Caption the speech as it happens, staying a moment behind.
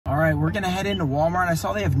right, we're gonna head into Walmart. I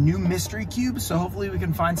saw they have new mystery cubes, so hopefully we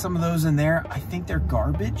can find some of those in there. I think they're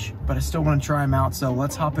garbage, but I still wanna try them out. So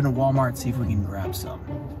let's hop into Walmart and see if we can grab some.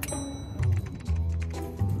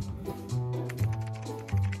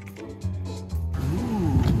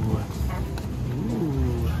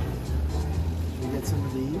 Some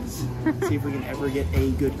of these. See if we can ever get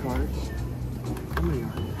a good card. How many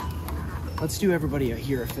are there? Let's do everybody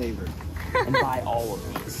here a favor and buy all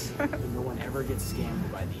of these. No one ever gets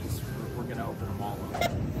scammed by these. We're gonna open them all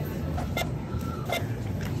up.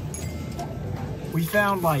 We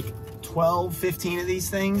found like 12, 15 of these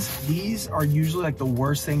things. These are usually like the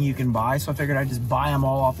worst thing you can buy, so I figured I'd just buy them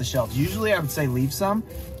all off the shelves. Usually I would say leave some,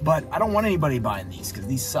 but I don't want anybody buying these because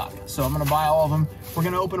these suck. So I'm gonna buy all of them. We're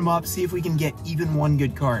gonna open them up, see if we can get even one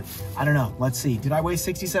good card. I don't know, let's see. Did I waste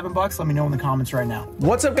 67 bucks? Let me know in the comments right now.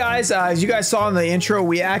 What's up guys? As you guys saw in the intro,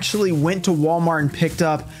 we actually went to Walmart and picked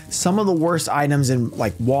up some of the worst items in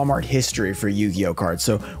like Walmart history for Yu-Gi-Oh cards.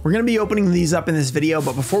 So we're gonna be opening these up in this video,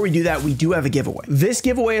 but before we do that, we do have a giveaway. This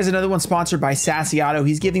giveaway is another one sponsored by Sassiato.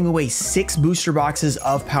 He's giving away 6 booster boxes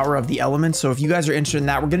of Power of the Elements. So if you guys are interested in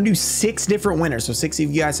that, we're gonna do 6 different winners. So 6 of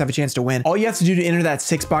you guys have a chance to win. All you have to do to enter that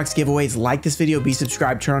 6-box giveaway is like this video, be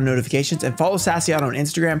subscribed, turn on notifications, and follow Sassiato on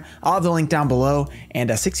Instagram. I'll have the link down below,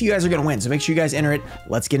 and 6 of you guys are gonna win. So make sure you guys enter it.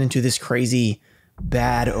 Let's get into this crazy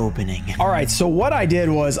bad opening. All right, so what I did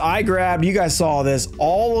was I grabbed, you guys saw this,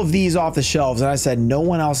 all of these off the shelves, and I said no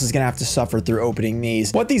one else is gonna have to suffer through opening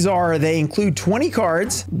these. What these are, they include 20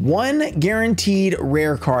 cards, 1 guaranteed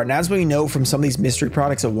rare card. And as we know from some of these mystery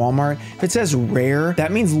products at Walmart, if it says rare,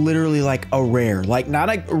 that means literally like a rare, like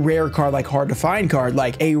not a rare card, like hard to find card,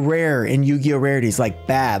 like a rare in Yu-Gi-Oh rarities, like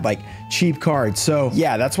bad, like cheap cards. So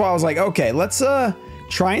yeah, that's why I was like, okay, let's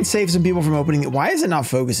try and save some people from opening. Why is it not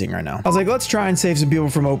focusing right now? I was like, let's try and save some people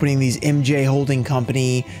from opening these MJ Holding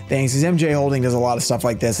Company things, because MJ Holding does a lot of stuff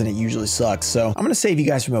like this and it usually sucks. So I'm gonna save you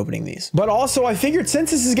guys from opening these. But also I figured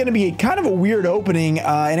since this is gonna be kind of a weird opening,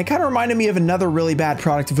 and it kind of reminded me of another really bad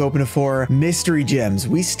product we've opened before, mystery gems.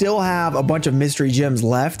 We still have a bunch of mystery gems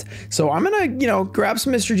left. So I'm gonna, you know, grab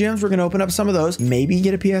some mystery gems. We're gonna open up some of those. Maybe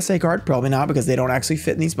get a PSA card, probably not because they don't actually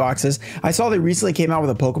fit in these boxes. I saw they recently came out with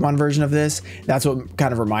a Pokemon version of this. That's what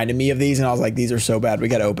kind of reminded me of these, and I was like, these are so bad, we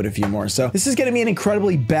got to open a few more. So this is going to be an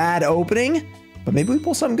incredibly bad opening, but maybe we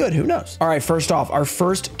pull something good, who knows? All right, first off, our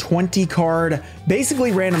first 20 card,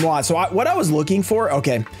 basically random lot. So what I was looking for,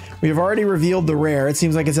 okay, we've already revealed the rare. It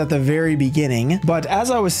seems like it's at the very beginning, but as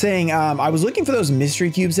I was saying, I was looking for those mystery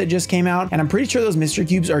cubes that just came out, and I'm pretty sure those mystery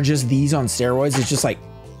cubes are just these on steroids. It's just like,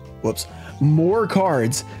 whoops, more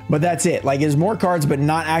cards, but that's it. Like, it's more cards, but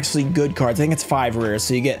not actually good cards. I think it's 5 rares,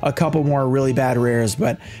 so you get a couple more really bad rares.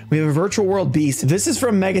 But we have a Virtual World Beast. This is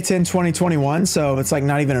from Megaton 2021, so it's like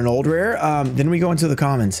not even an old rare. Then we go into the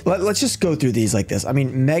commons. Let's just go through these like this. I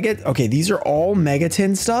mean, okay, these are all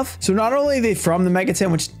Megaton stuff. So not only are they from the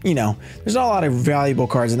Megaton, which, you know, there's not a lot of valuable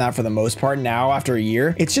cards in that for the most part now after a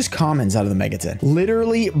year. It's just commons out of the Megaton.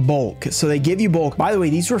 Literally bulk. So they give you bulk. By the way,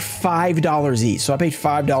 these were $5 each. So I paid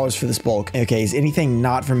 $5 for this bulk. Okay, is anything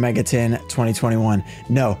not from Megaton 2021?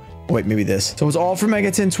 No. Wait, maybe this. So it's all from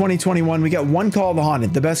Megaton 2021. We got 1 Call of the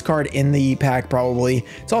Haunted, the best card in the pack probably.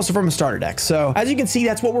 It's also from a starter deck. So as you can see,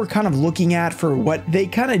 that's what we're kind of looking at for what they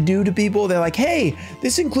kind of do to people. They're like, hey,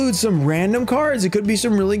 this includes some random cards. It could be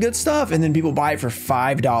some really good stuff. And then people buy it for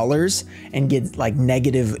 $5 and get like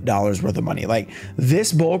 $- worth of money. Like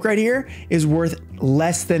this bulk right here is worth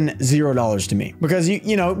less than $0 to me, because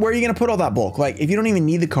you know, where are you going to put all that bulk? Like if you don't even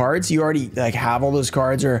need the cards, you already like have all those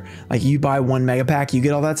cards, or like you buy 1 mega pack, you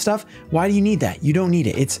get all that stuff. Why do you need that? You don't need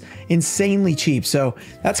it. It's insanely cheap. So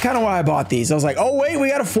that's kind of why I bought these. I was like, oh wait, we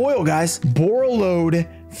got a foil, guys. Borreload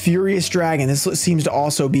Furious Dragon. This seems to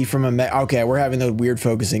also be from okay, we're having those weird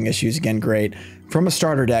focusing issues again. Great. From a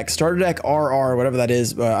starter deck RR, whatever that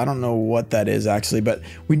is. I don't know what that is actually, but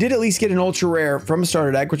we did at least get an ultra rare from a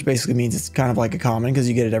starter deck, which basically means it's kind of like a common because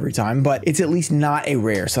you get it every time, but it's at least not a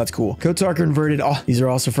rare. So that's cool. Kotark inverted. Oh, these are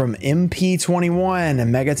also from MP21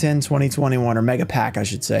 and Megaton 2021, or Mega Pack, I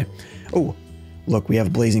should say. Oh, look, we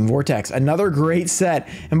have Blazing Vortex, another great set.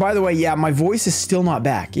 And by the way, yeah, my voice is still not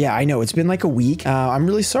back. Yeah, I know, it's been like a week. I'm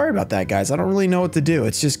really sorry about that, guys. I don't really know what to do.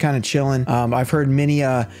 It's just kind of chilling. I've heard many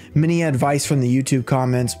advice from the YouTube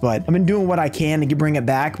comments, but I've been doing what I can to bring it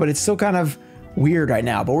back, but it's still kind of weird right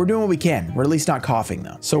now, but we're doing what we can. We're at least not coughing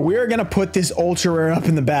though. So we're gonna put this ultra rare up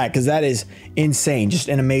in the back because that is insane. Just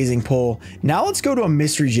an amazing pull. Now let's go to a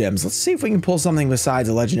mystery gems. Let's see if we can pull something besides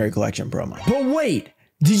a legendary collection promo. But wait,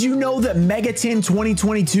 Did you know that Mega Tin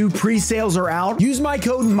 2022 pre-sales are out? Use my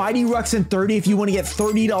code MightyRuxin30 if you want to get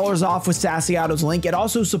 $30 off with Sassiato's link. It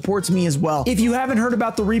also supports me as well. If you haven't heard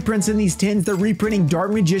about the reprints in these tins, they're reprinting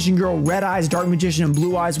Dark Magician Girl, Red Eyes, Dark Magician, and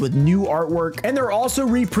Blue Eyes with new artwork. And they're also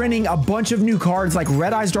reprinting a bunch of new cards like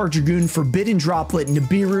Red Eyes Dark Dragoon, Forbidden Droplet,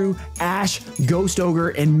 Nibiru, Ash, Ghost Ogre,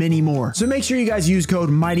 and many more. So make sure you guys use code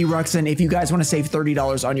MightyRuxin if you guys want to save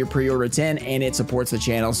 $30 on your pre-order tin, and it supports the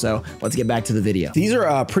channel. So let's get back to the video. These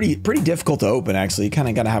are pretty difficult to open, actually. You kind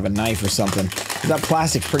of got to have a knife or something. That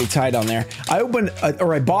plastic's pretty tight on there. I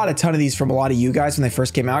bought a ton of these from a lot of you guys when they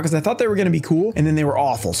first came out because I thought they were going to be cool, and then they were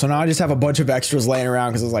awful. So now I just have a bunch of extras laying around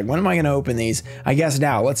because I was like, when am I going to open these? I guess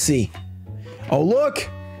now. Let's see. Oh, look.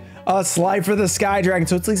 A Slide for the Sky Dragon.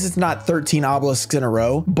 So at least it's not 13 obelisks in a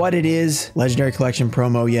row, but it is Legendary Collection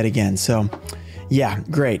promo yet again. So yeah,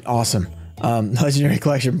 great. Awesome. Legendary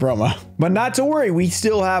Collection promo. But not to worry, we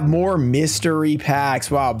still have more mystery packs.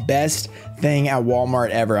 Wow, best thing at Walmart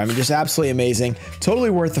ever. I mean, just absolutely amazing. Totally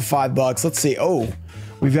worth the $5. Let's see. Oh,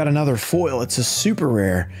 we've got another foil. It's a super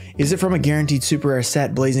rare. Is it from a guaranteed super rare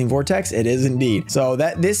set, Blazing Vortex? It is indeed. So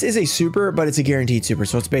this is a super, but it's a guaranteed super,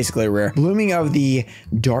 so it's basically a rare. Blooming of the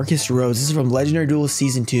Darkest Rose. This is from Legendary Duelist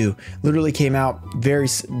Season 2. Literally came out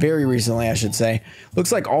very recently, I should say.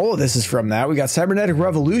 Looks like all of this is from that. We got Cybernetic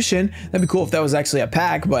Revolution. That'd be cool if that was actually a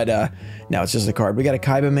pack, but no, it's just a card. We got a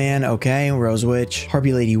Kaiba Man, okay, Rose Witch,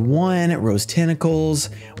 Harpy Lady 1, Rose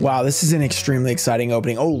Tentacles. Wow, this is an extremely exciting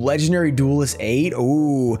opening. Oh, Legendary Duelist 8.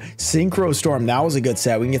 Ooh, Synchro Storm. That was a good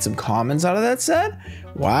set. We can get some commons out of that set.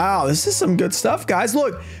 Wow, this is some good stuff, guys.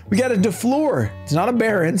 Look, we got a DeFleur. It's not a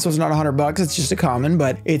Baron, so it's not $100. It's just a common,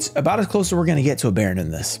 but it's about as close as we're gonna get to a Baron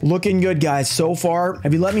in this. Looking good, guys, so far.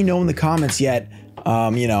 Have you let me know in the comments yet,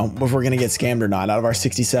 you know, if we're gonna get scammed or not out of our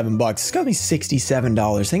 67 bucks? It's gotta be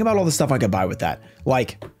 $67. Think about all the stuff I could buy with that.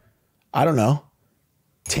 Like, I don't know,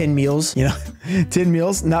 10 meals, you know, 10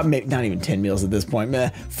 meals, not even 10 meals at this point,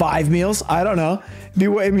 man, 5 meals. I don't know.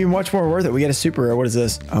 It'd be much more worth it. We get a super rare. What is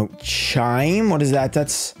this? Oh, Chime. What is that?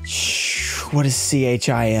 What is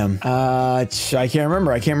CHIM? I can't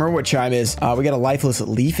remember. I can't remember what Chime is. We got a Lifeless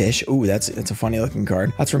Leafish. Ooh, that's a funny looking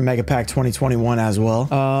card. That's from Mega Pack 2021 as well.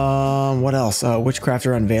 What else?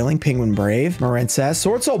 Witchcrafter Unveiling, Penguin Brave, Marincess,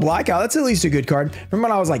 Sword Soul Blackout. That's at least a good card. Remember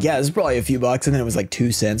when I was like, yeah, this is probably a few bucks, and then it was like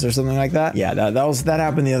 2 cents or something like that. Yeah, that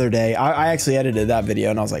happened the other day. I actually edited that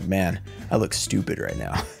video, and I was like, man, I look stupid right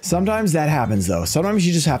now. Sometimes that happens though. Sometimes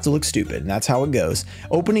you just have to look stupid, and that's how it goes.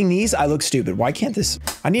 Opening these, I look stupid. Why can't this?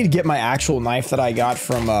 I need to get my actual knife that I got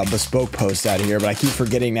from Bespoke Post out of here, but I keep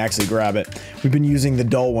forgetting to actually grab it. We've been using the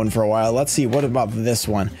dull one for a while. Let's see, what about this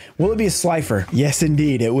one? Will it be a Slifer? Yes,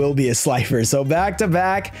 indeed, it will be a Slifer. So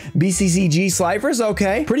back-to-back BCCG Slifers,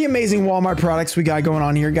 okay. Pretty amazing Walmart products we got going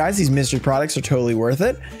on here, guys. These mystery products are totally worth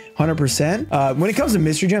it. 100%. When it comes to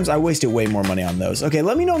mystery gems, I wasted way more money on those. Okay,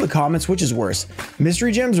 let me know in the comments which is worse,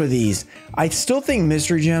 mystery gems or these. I still think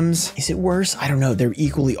mystery gems, is it worse? I don't know. They're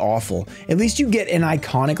equally awful. At least you get an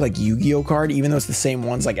iconic like Yu-Gi-Oh card, even though it's the same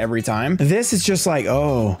ones like every time. This is just like,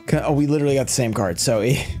 oh, we literally got the same card. So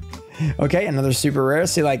okay, another super rare.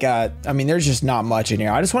 See, like, I mean, there's just not much in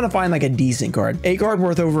here. I just want to find like a decent card. A card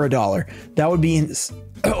worth over $1. That would be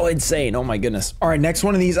insane. Oh my goodness. All right, next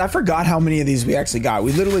one of these. I forgot how many of these we actually got.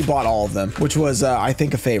 We literally bought all of them, which was, I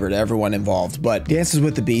think, a favor to everyone involved. But Dances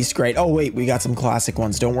with the Beast, great. Oh wait, we got some classic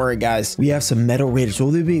ones. Don't worry, guys. We have some Metal Raiders.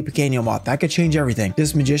 Will there be a Pequeño Moth? That could change everything.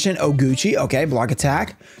 This Magician, Oguchi. Okay, Block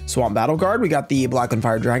Attack. Swamp Battle Guard. We got the Black and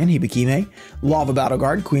Fire Dragon, Hibikime. Lava Battle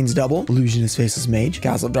Guard, Queen's Double. Illusionist Faceless Mage.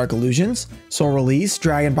 Castle of Dark Illusions. Soul Release.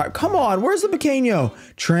 Dragon Fire. Come on, where's the Pequeño?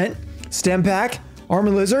 Trent. Stem Pack.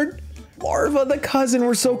 Armor Lizard. Larva the cousin,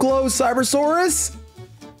 we're so close. Cybersaurus.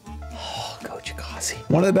 Oh, Gochikazi.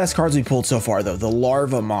 One of the best cards we pulled so far though, the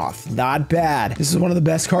Larva Moth. Not bad. This is one of the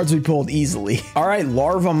best cards we pulled easily. All right,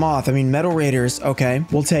 Larva Moth. I mean, Metal Raiders. Okay,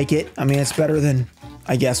 we'll take it. I mean, it's better than,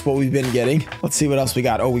 I guess, what we've been getting. Let's see what else we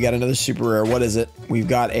got. Oh, we got another super rare. What is it? We've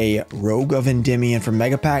got a Rogue of Endymion from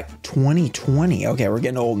Mega Pack 2020. Okay, we're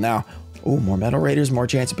getting old now. Oh, more Metal Raiders, more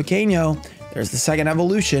chance of Pequeño. There's the second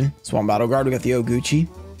evolution. Swamp Battle Guard. We got the Oguchi.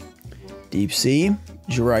 Deep Sea,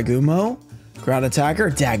 Jiragumo, Ground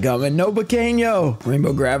Attacker, Dadgummit, no Pequeño.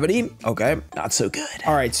 Rainbow Gravity, okay, not so good.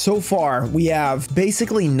 All right, so far we have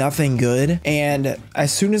basically nothing good, and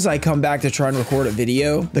as soon as I come back to try and record a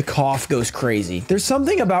video, the cough goes crazy. There's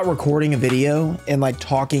something about recording a video and like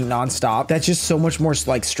talking nonstop that's just so much more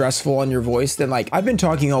like stressful on your voice than like, I've been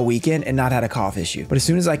talking all weekend and not had a cough issue, but as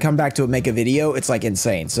soon as I come back to make a video, it's like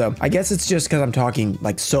insane. So I guess it's just because I'm talking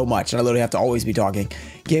like so much and I literally have to always be talking.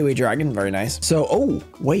 Gateway Dragon, very nice. So, oh,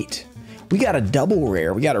 wait. We got a double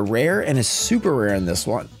rare. We got a rare and a super rare in this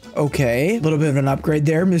one. Okay, a little bit of an upgrade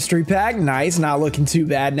there. Mystery pack, nice. Not looking too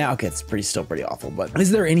bad now. Okay, it's still pretty awful, but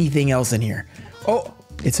is there anything else in here? Oh,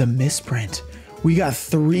 it's a misprint. We got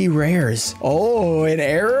 3 rares. Oh, an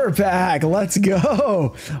error pack. Let's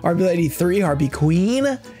go. Harpy Lady 3, Harpy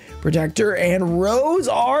Queen, Protector, and Rose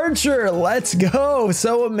Archer. Let's go.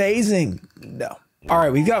 So amazing. No. All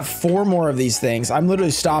right, we've got 4 more of these things. I'm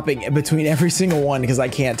literally stopping between every single one because I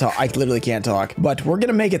can't talk. I literally can't talk, but we're going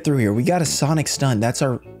to make it through here. We got a Sonic Stun. That's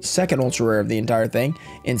our second ultra rare of the entire thing.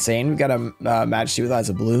 Insane. We've got a Majesty with Eyes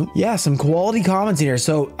of Blue. Yeah, some quality comments in here.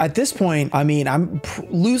 So at this point, I mean, I'm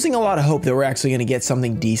losing a lot of hope that we're actually going to get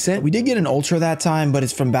something decent. We did get an ultra that time, but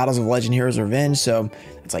it's from Battles of Legend Heroes Revenge. So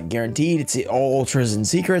it's like guaranteed. It's all ultras and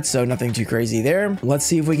secrets, so nothing too crazy there. Let's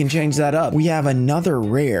see if we can change that up. We have another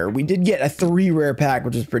rare. We did get a 3 rare pack,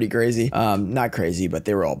 which is pretty crazy. Not crazy, but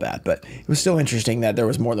they were all bad. But it was still interesting that there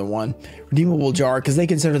was more than one. Redeemable jar, because they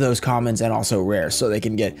consider those commons and also rare, so they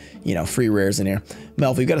can get, you know, free rares in here.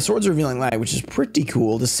 Melf, we've got a Swords Revealing Light, which is pretty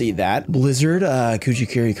cool to see that. Blizzard,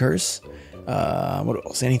 Kujikiri Curse. What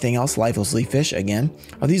else? Anything else? Lifeless Leaf Fish again.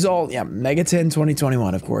 Are these all? Yeah, Mega 10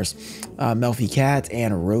 2021, of course. Melfy Cat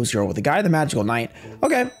and Rose Girl with the Guy of the Magical Night.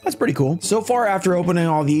 Okay, that's pretty cool. So far, after opening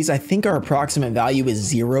all these, I think our approximate value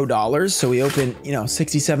is $0. So we opened, you know,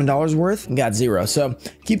 $67 worth and got 0. So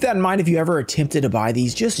keep that in mind if you ever attempted to buy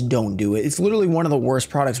these. Just don't do it. It's literally one of the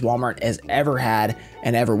worst products Walmart has ever had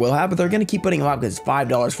and ever will have, but they're going to keep putting them up because it's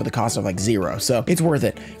 $5 for the cost of like 0. So it's worth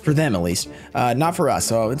it for them at least, not for us.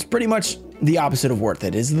 So it's pretty much the opposite of worth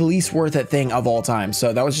it. It's the least worth it thing of all time.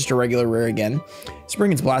 So that was just a regular rare again.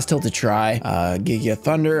 Spring and Blast Tilt to try. Giga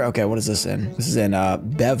Thunder. Okay, what is this in? This is in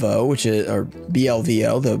Bevo, which is, or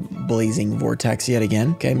BLVO, the Blazing Vortex yet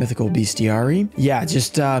again. Okay, Mythical Bestiary. Yeah,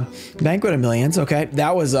 just Banquet of Millions. Okay,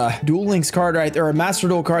 that was a Duel Links card, right? Or a Master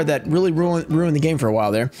Duel card that really ruined the game for a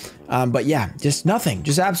while there. But yeah, just nothing,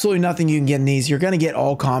 just absolutely nothing you can get in these. You're going to get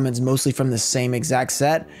all commons mostly from the same exact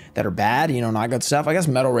set that are bad, you know, not good stuff. I guess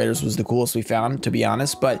Metal Raiders was the coolest we found, to be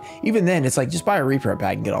honest. But even then, it's like, just buy a reprint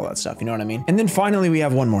pack and get all that stuff. You know what I mean? And then finally, we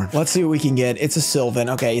have one more. Let's see what we can get. It's a Sylvan.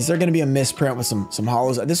 Okay, is there going to be a misprint with some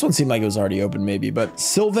hollows? This one seemed like it was already open maybe, but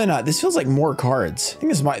Sylvan, this feels like more cards. I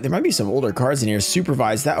think there might be some older cards in here.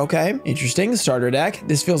 Supervise that. Okay, interesting. Starter deck.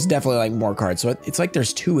 This feels definitely like more cards. So it's like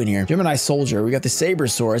there's 2 in here. Gemini Soldier. We got the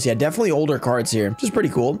Sabersaurus. Yeah, definitely older cards here, which is pretty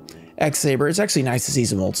cool. X-Saber. It's actually nice to see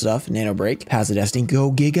some old stuff. Nano Break. Pass of Destiny.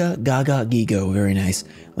 Go Giga. Gaga Gigo. Very nice.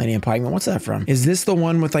 Lady and Pikeman. What's that from? Is this the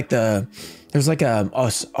one with like the... There's like a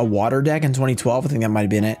water deck in 2012. I think that might have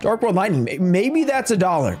been it. Dark World Lightning. Maybe that's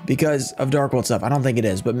 $1 because of Dark World stuff. I don't think it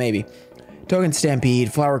is, but maybe. Token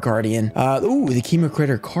Stampede, Flower Guardian. Ooh, the Chemo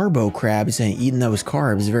Critter Carbo Crab is eating those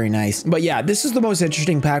carbs. Very nice. But yeah, this is the most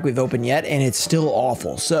interesting pack we've opened yet, and it's still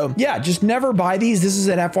awful. So yeah, just never buy these. This is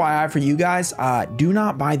an FYI for you guys. Do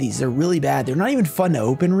not buy these. They're really bad. They're not even fun to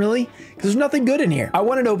open, really, because there's nothing good in here. I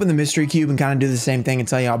wanted to open the Mystery Cube and kind of do the same thing and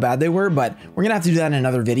tell you how bad they were, but we're gonna have to do that in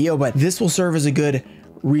another video. But this will serve as a good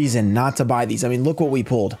reason not to buy these. I mean, look what we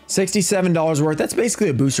pulled. $67 worth. That's basically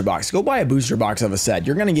a booster box. Go buy a booster box of a set.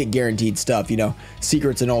 You're gonna get guaranteed stuff, you know,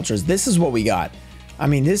 secrets and ultras. This is what we got. I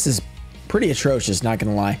mean, this is pretty atrocious, not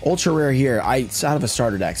gonna lie. Ultra rare here. It's out of a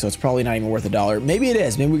starter deck, so it's probably not even worth $1. Maybe it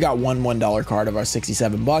is. Maybe we got one $1 card of our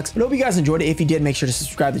 67 bucks. But hope you guys enjoyed it. If you did, make sure to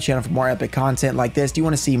subscribe to the channel for more epic content like this. Do you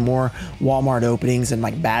want to see more Walmart openings and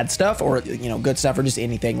like bad stuff, or you know, good stuff, or just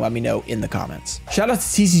anything? Let me know in the comments. Shout out to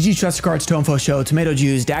TCG Trusted Cards, Tomfo Show, Tomato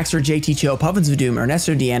Juice, Daxter, JT Chill, Puffins of Doom,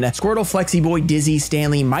 Ernesto Deanda, Squirtle, Flexi Boy, Dizzy,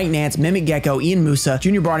 Stanley, Mike Nance, Mimic Gecko, Ian Musa,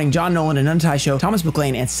 Junior Barding, John Nolan, and Untie Show, Thomas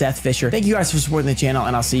McLean, and Seth Fisher. Thank you guys for supporting the channel,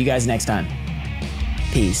 and I'll see you guys next time.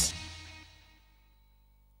 Peace.